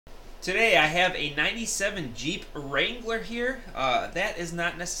Today I have a 97 Jeep Wrangler here. That is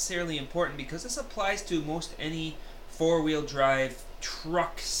not necessarily important because this applies to most any four-wheel drive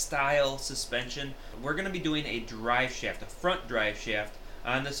truck style suspension. We're going to be doing a drive shaft, a front drive shaft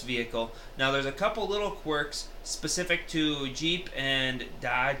on this vehicle. Now there's a couple little quirks specific to Jeep and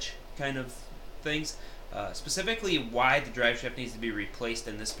Dodge kind of things. Specifically why the drive shaft needs to be replaced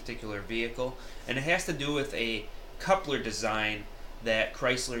in this particular vehicle, and it has to do with a coupler design that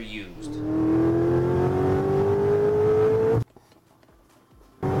Chrysler used.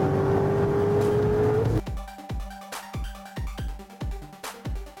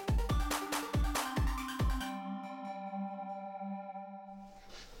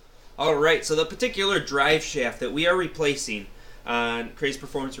 Alright, so the particular drive shaft that we are replacing on Crazed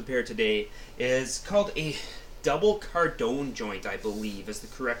Performance Repair today is called a double cardan joint, I believe is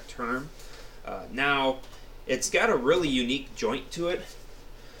the correct term. Now, it's got a really unique joint to it.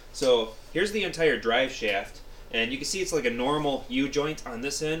 So here's the entire drive shaft, and you can see it's like a normal U-joint on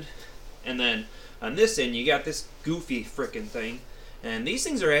this end, and then on this end you got this goofy frickin' thing, and these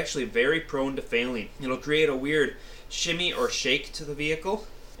things are actually very prone to failing. It'll create a weird shimmy or shake to the vehicle,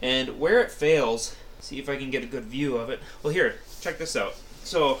 and where it fails, see if I can get a good view of it. Well, here, check this out.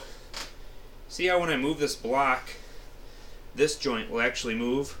 So see how when I move this block, this joint will actually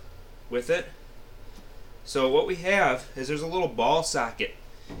move with it? So what we have is there's a little ball socket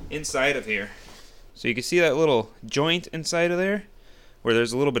inside of here. So you can see that little joint inside of there where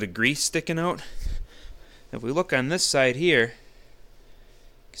there's a little bit of grease sticking out. If we look on this side here,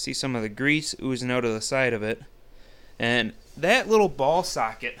 you can see some of the grease oozing out of the side of it. And that little ball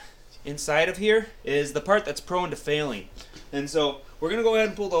socket inside of here is the part that's prone to failing. And so we're going to go ahead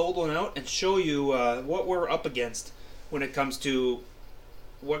and pull the old one out and show you what we're up against when it comes to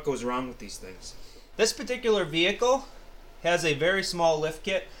what goes wrong with these things. This particular vehicle has a very small lift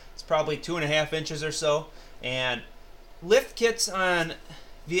kit. It's probably 2.5 inches or so. And lift kits on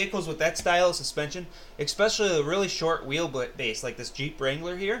vehicles with that style of suspension, especially a really short wheelbase like this Jeep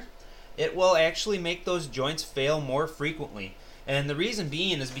Wrangler here, it will actually make those joints fail more frequently. And the reason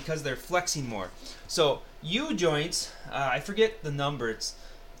being is because they're flexing more. So U-joints, I forget the number, it's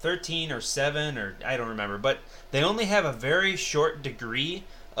 13 or 7 or I don't remember, but they only have a very short degree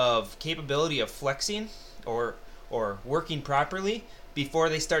of capability of flexing or working properly before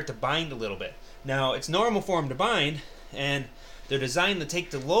they start to bind a little bit. Now, it's normal for them to bind, and they're designed to take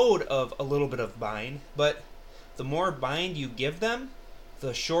the load of a little bit of bind, but the more bind you give them,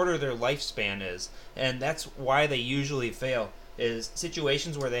 the shorter their lifespan is. And that's why they usually fail, is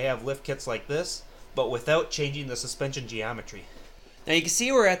situations where they have lift kits like this, but without changing the suspension geometry. Now you can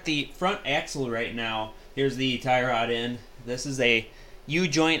see we're at the front axle right now. Here's the tie rod end. This is a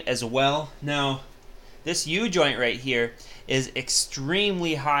U-joint as well. Now, this U-joint right here is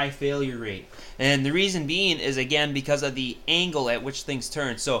extremely high failure rate. And the reason being is, again, because of the angle at which things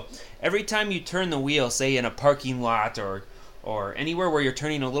turn. So every time you turn the wheel, say in a parking lot or anywhere where you're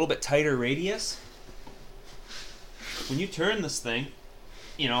turning a little bit tighter radius, when you turn this thing,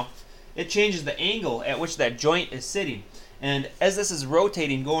 you know, it changes the angle at which that joint is sitting. And as this is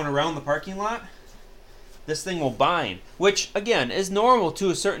rotating, going around the parking lot, this thing will bind, which again is normal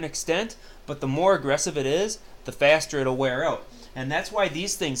to a certain extent, but the more aggressive it is, the faster it'll wear out. And that's why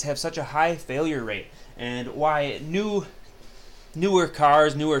these things have such a high failure rate, and why newer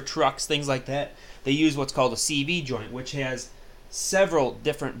cars, newer trucks, things like that, they use what's called a CV joint, which has several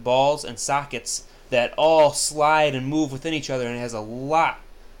different balls and sockets that all slide and move within each other, and it has a lot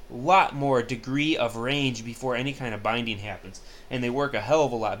more degree of range before any kind of binding happens, and they work a hell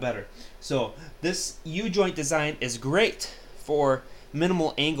of a lot better. So this U-joint design is great for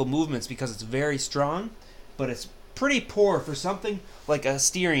minimal angle movements because it's very strong, but it's pretty poor for something like a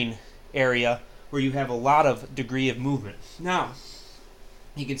steering area where you have a lot of degree of movement. Now,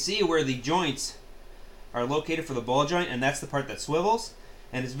 you can see where the joints are located for the ball joint, and that's the part that swivels,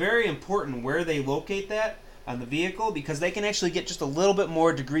 and it's very important where they locate that on the vehicle because they can actually get just a little bit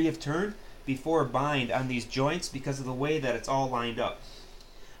more degree of turn before bind on these joints because of the way that it's all lined up.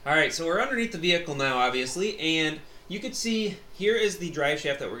 Alright, so we're underneath the vehicle now, obviously, and you can see here is the drive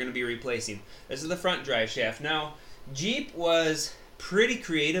shaft that we're going to be replacing. This is the front drive shaft. Now, Jeep was pretty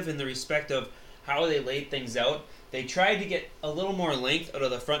creative in the respect of how they laid things out. They tried to get a little more length out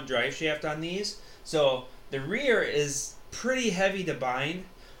of the front drive shaft on these, so the rear is pretty heavy to bind,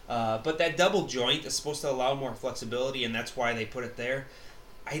 but that double joint is supposed to allow more flexibility, and that's why they put it there.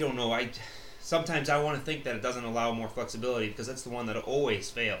 I don't know. Sometimes I want to think that it doesn't allow more flexibility because that's the one that always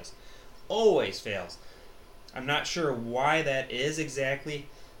fails. Always fails. I'm not sure why that is exactly,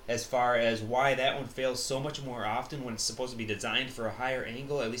 as far as why that one fails so much more often when it's supposed to be designed for a higher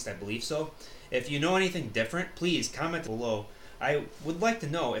angle. At least I believe so. If you know anything different, please comment below. I would like to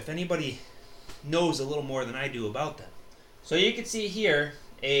know if anybody knows a little more than I do about them. So you can see here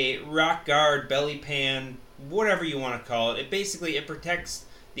a rock guard, belly pan, whatever you want to call it. It protects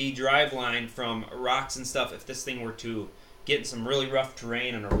the drive line from rocks and stuff if this thing were to get in some really rough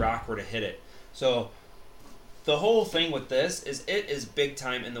terrain and a rock were to hit it. So the whole thing with this is it is big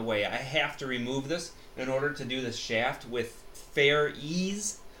time in the way. I have to remove this in order to do this shaft with fair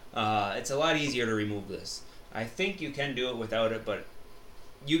ease. It's a lot easier to remove this. I think you can do it without it, but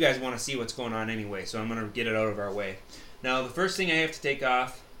you guys want to see what's going on anyway, so I'm going to get it out of our way. Now, the first thing I have to take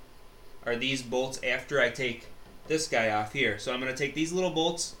off are these bolts after I take this guy off here. So I'm going to take these little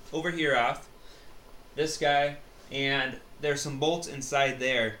bolts over here off, this guy, and there's some bolts inside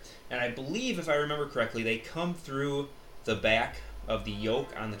there. And I believe, if I remember correctly, they come through the back of the yoke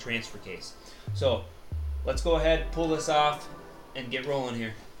on the transfer case. So let's go ahead, pull this off, and get rolling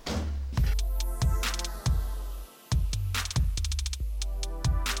here.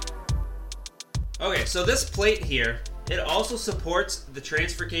 Okay, so this plate here, it also supports the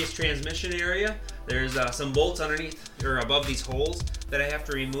transfer case transmission area. There's some bolts underneath or above these holes that I have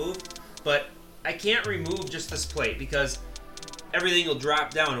to remove, but I can't remove just this plate because everything will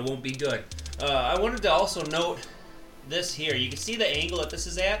drop down. It won't be good. I wanted to also note this here. You can see the angle that this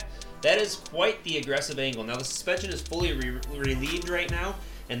is at. That is quite the aggressive angle. Now the suspension is fully relieved right now,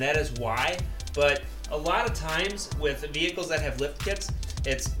 and that is why. But a lot of times with vehicles that have lift kits,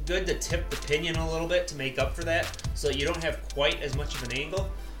 it's good to tip the pinion a little bit to make up for that so you don't have quite as much of an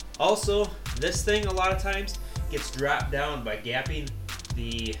angle. Also, this thing a lot of times gets dropped down by gapping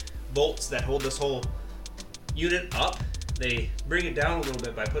the bolts that hold this whole unit up. They bring it down a little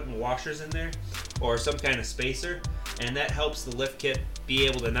bit by putting washers in there or some kind of spacer, and that helps the lift kit be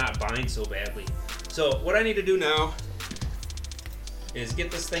able to not bind so badly. So what I need to do now is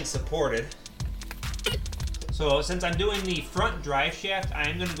get this thing supported. So since I'm doing the front drive shaft,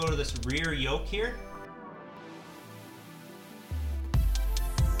 I'm going to go to this rear yoke here.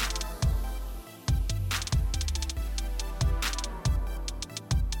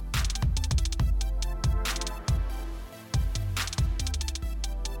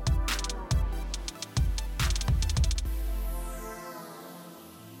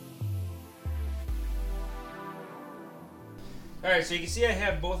 Alright, so you can see I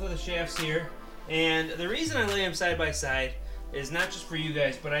have both of the shafts here. And the reason I lay them side by side is not just for you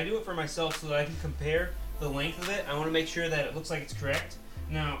guys, but I do it for myself so that I can compare the length of it. I want to make sure that it looks like it's correct.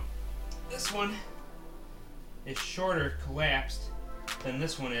 Now, this one is shorter collapsed than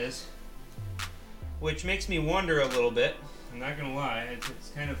this one is, which makes me wonder a little bit. I'm not going to lie, it's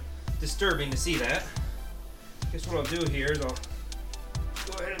kind of disturbing to see that. I guess what I'll do here is I'll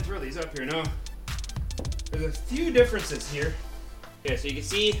go ahead and throw these up here. Now, there's a few differences here. Okay, so you can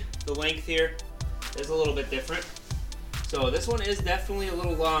see the length here is a little bit different. So this one is definitely a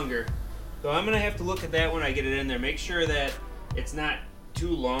little longer. So I'm going to have to look at that when I get it in there. Make sure that it's not too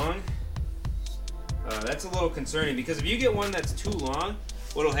long. That's a little concerning because if you get one that's too long,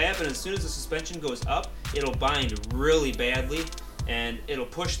 what'll happen as soon as the suspension goes up, it'll bind really badly and it'll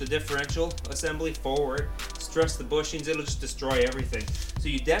push the differential assembly forward, stress the bushings, it'll just destroy everything. So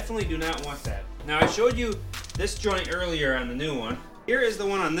you definitely do not want that. Now I showed you this joint earlier on the new one. Here is the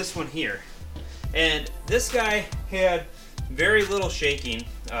one on this one here. And this guy had very little shaking,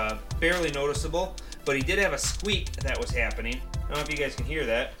 barely noticeable, but he did have a squeak that was happening. I don't know if you guys can hear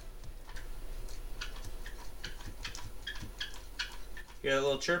that. Hear that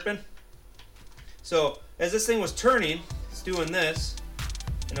little chirping? So as this thing was turning, it's doing this,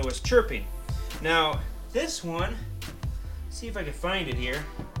 and it was chirping. Now this one, see if I can find it here.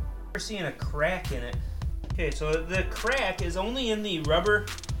 We're seeing a crack in it. Okay, so the crack is only in the rubber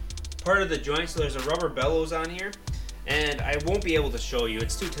part of the joint, so there's a rubber bellows on here, and I won't be able to show you.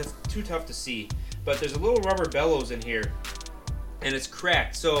 It's too tough to see, but there's a little rubber bellows in here, and it's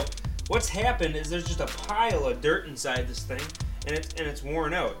cracked. So what's happened is there's just a pile of dirt inside this thing, and it's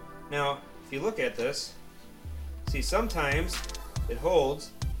worn out. Now, if you look at this, see sometimes it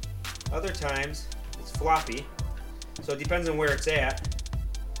holds, other times it's floppy, so it depends on where it's at.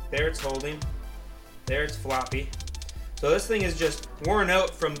 There it's holding, there it's floppy. So this thing is just worn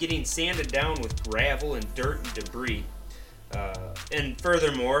out from getting sanded down with gravel and dirt and debris. And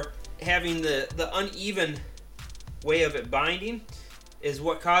furthermore, having the uneven way of it binding is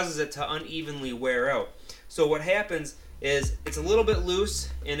what causes it to unevenly wear out. So what happens is it's a little bit loose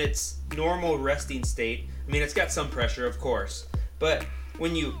in its normal resting state. I mean, it's got some pressure, of course, but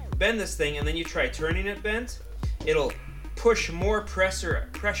when you bend this thing and then you try turning it bent, it'll push more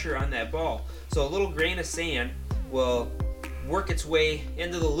pressure on that ball. So a little grain of sand will work its way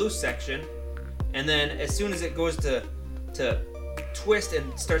into the loose section, and then as soon as it goes to twist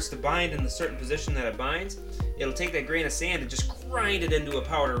and starts to bind in the certain position that it binds, it'll take that grain of sand and just grind it into a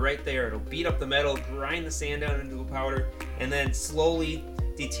powder right there. It'll beat up the metal, grind the sand down into a powder, and then slowly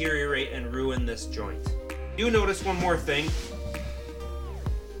deteriorate and ruin this joint. You notice one more thing.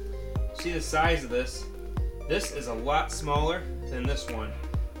 See the size of this? This is a lot smaller than this one,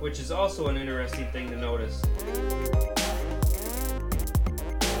 which is also an interesting thing to notice.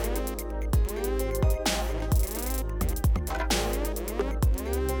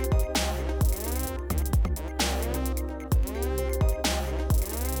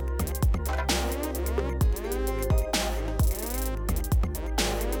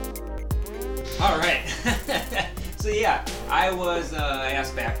 All right, so yeah, I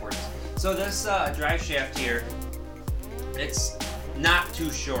asked backwards. So this drive shaft here, it's not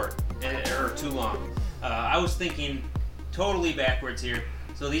too short or too long. I was thinking totally backwards here.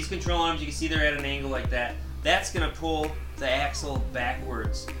 So these control arms, you can see they're at an angle like that. That's gonna pull the axle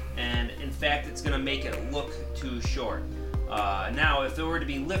backwards, and in fact, it's gonna make it look too short. Now, if it were to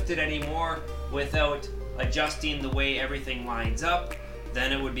be lifted anymore without adjusting the way everything lines up,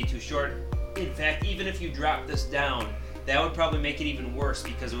 then it would be too short. In fact, even if you drop this down, that would probably make it even worse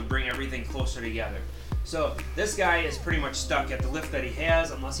because it would bring everything closer together. So this guy is pretty much stuck at the lift that he has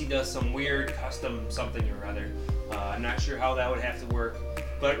unless he does some weird custom something or other. I'm not sure how that would have to work.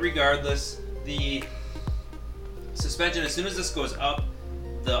 But regardless, the suspension, as soon as this goes up,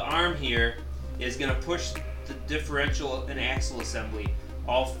 the arm here is going to push the differential and axle assembly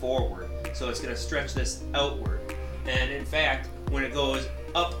all forward. So it's going to stretch this outward. And in fact, when it goes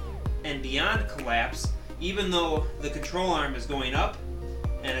up and beyond collapse, even though the control arm is going up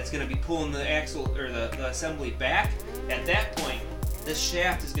and it's going to be pulling the axle or the assembly back, at that point this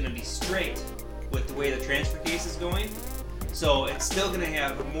shaft is going to be straight with the way the transfer case is going, so it's still going to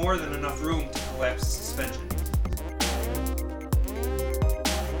have more than enough room to collapse the suspension.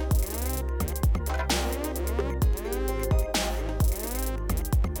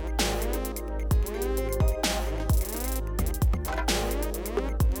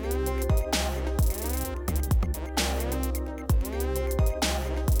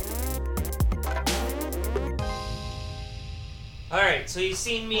 Alright, so you've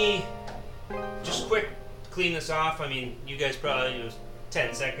seen me just quick clean this off. I mean, you guys probably, it was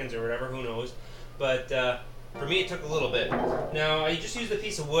 10 seconds or whatever, who knows. But for me, it took a little bit. Now, I just used a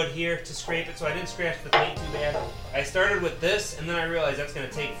piece of wood here to scrape it, so I didn't scratch the paint too bad. I started with this, and then I realized that's going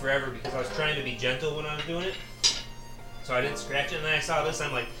to take forever because I was trying to be gentle when I was doing it. So I didn't scratch it, and then I saw this,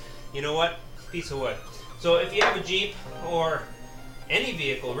 I'm like, you know what? Piece of wood. So if you have a Jeep or any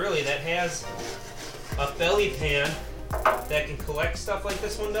vehicle, really, that has a belly pan that can collect stuff like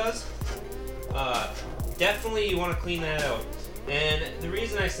this one does, definitely you want to clean that out. And the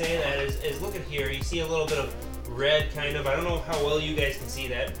reason I say that is look at here, you see a little bit of red kind of, I don't know how well you guys can see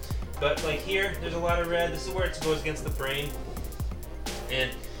that, but like here, there's a lot of red. This is where it goes against the frame. And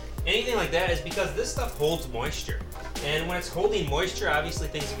anything like that is because this stuff holds moisture. And when it's holding moisture, obviously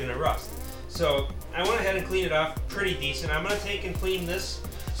things are going to rust. So I went ahead and cleaned it off pretty decent. I'm going to take and clean this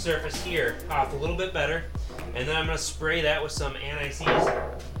surface here off a little bit better. And then I'm going to spray that with some anti-seize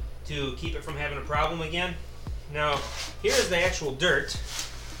to keep it from having a problem again. Now, here's the actual dirt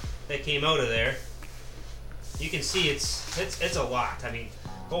that came out of there. You can see it's a lot. I mean,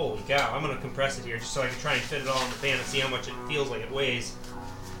 holy cow. I'm going to compress it here just so I can try and fit it all in the pan and see how much it feels like it weighs.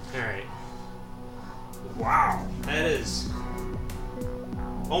 Alright. Wow. That is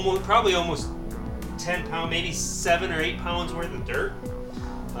probably almost 10 pounds, maybe 7 or 8 pounds worth of dirt.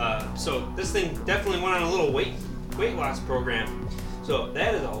 So this thing definitely went on a little weight loss program. So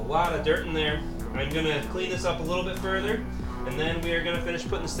that is a lot of dirt in there. I'm going to clean this up a little bit further, and then we are going to finish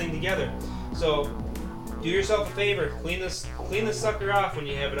putting this thing together. So do yourself a favor, clean this sucker off when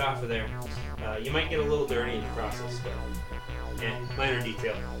you have it off of there. You might get a little dirty in the process, but minor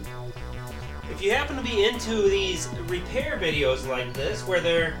detail. If you happen to be into these repair videos like this, where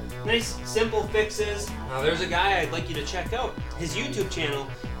they're nice, simple fixes, there's a guy I'd like you to check out. His YouTube channel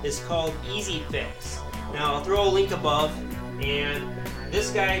is called Easy Fix. Now, I'll throw a link above, and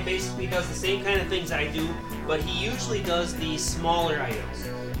this guy basically does the same kind of things I do, but he usually does the smaller items,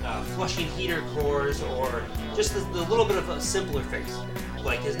 flushing heater cores, or just the little bit of a simpler fix,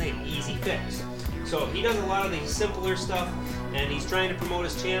 like his name, Easy Fix. So he does a lot of the simpler stuff, and he's trying to promote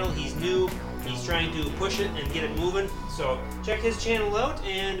his channel. He's new. He's trying to push it and get it moving. So check his channel out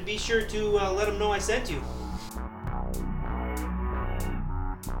and be sure to let him know I sent you.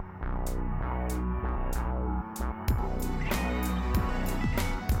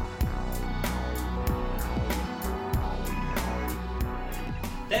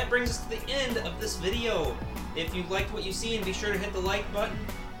 that brings us to the end of this video. If you liked what you've seen, be sure to hit the like button.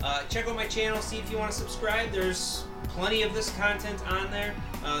 Check out my channel, see if you want to subscribe. There's plenty of this content on there.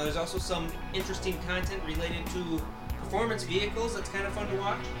 There's also some interesting content related to performance vehicles that's kind of fun to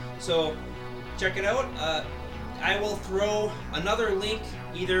watch. So check it out. I will throw another link,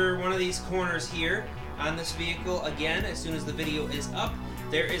 either one of these corners here, on this vehicle again as soon as the video is up.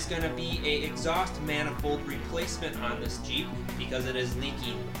 There is going to be a exhaust manifold replacement on this Jeep because it is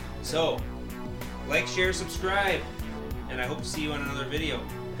leaking. So, like, share, subscribe, and I hope to see you on another video.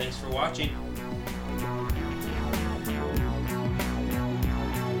 Thanks for watching.